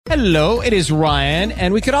Hello, it is Ryan,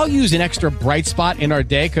 and we could all use an extra bright spot in our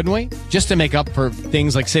day, couldn't we? Just to make up for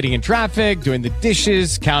things like sitting in traffic, doing the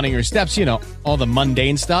dishes, counting your steps, you know, all the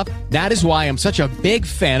mundane stuff. That is why I'm such a big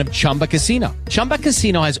fan of Chumba Casino. Chumba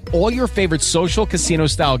Casino has all your favorite social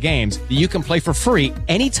casino-style games that you can play for free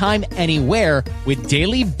anytime, anywhere with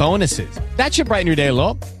daily bonuses. That should brighten your day a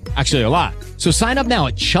little. Actually, a lot. So sign up now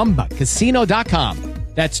at ChumbaCasino.com.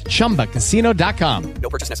 That's ChumbaCasino.com. No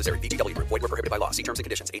purchase necessary. VGW Group. Void where prohibited by law. See terms and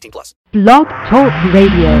conditions. 18+. Blog Talk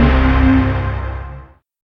Radio.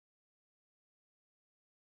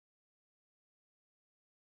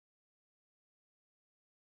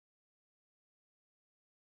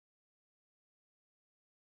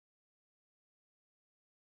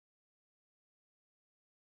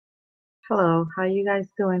 Hello, how you guys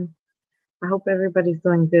doing? I hope everybody's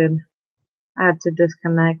doing good. I had to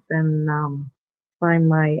disconnect and find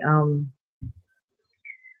my how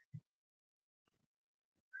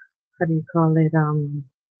do you call it,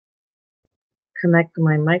 connect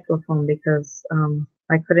my microphone because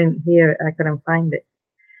I couldn't find it.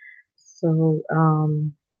 So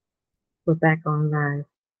we're back on live.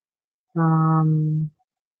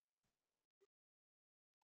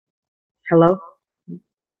 Hello?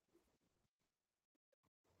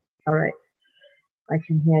 All right. I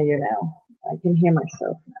can hear you now. I can hear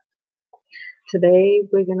myself now. Today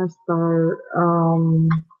we're gonna start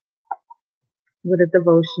with a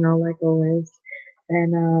devotional like always,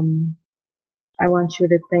 and I want you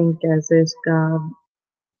to think as is God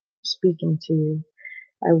speaking to you.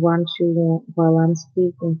 I want you, while I'm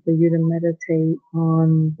speaking, for you to meditate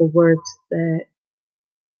on the words that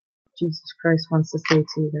Jesus Christ wants to say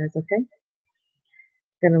to you guys. Okay? I'm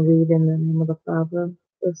gonna read in the name of the Father,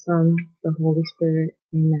 the Son, the Holy Spirit.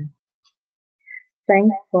 Amen.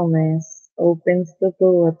 Thankfulness opens the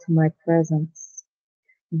door to my presence.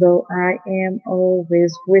 Though I am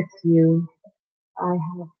always with you, I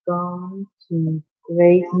have gone to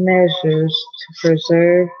great measures to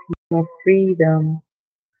preserve your freedom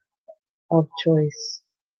of choice.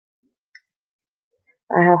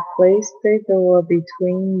 I have placed a door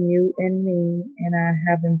between you and me, and I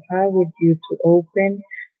have empowered you to open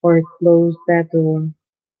or close that door.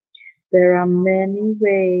 There are many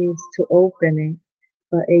ways to open it,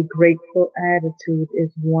 but a grateful attitude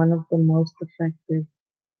is one of the most effective.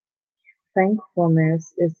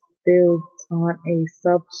 Thankfulness is built on a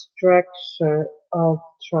substructure of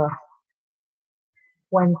trust.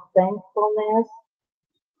 When thankful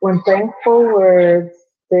words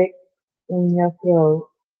stick in your throat,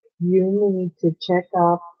 you need to check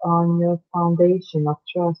up on your foundation of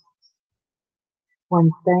trust.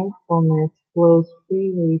 When thankfulness flows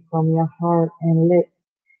freely from your heart and lips,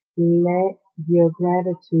 let your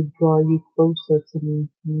gratitude draw you closer to me.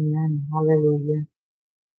 Amen. Hallelujah.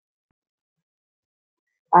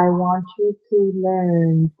 I want you to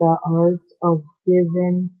learn the art of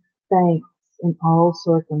giving thanks in all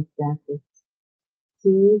circumstances.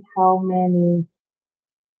 See how many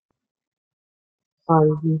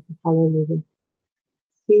Hallelujah.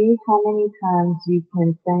 See how many times you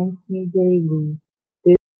can thank me daily.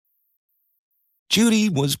 Judy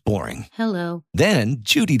was boring. Hello. Then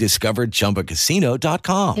Judy discovered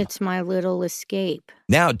ChumbaCasino.com. It's my little escape.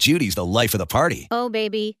 Now Judy's the life of the party. Oh,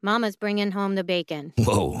 baby, mama's bringing home the bacon.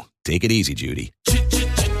 Whoa, take it easy, Judy.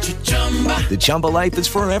 The Chumba life is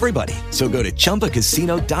for everybody. So go to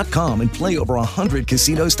ChumbaCasino.com and play over 100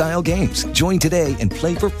 casino-style games. Join today and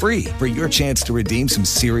play for free for your chance to redeem some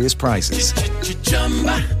serious prizes.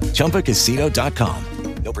 ChumbaCasino.com.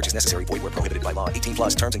 No purchase necessary. Void where prohibited by law.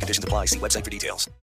 18+. Terms and conditions apply. See website for details.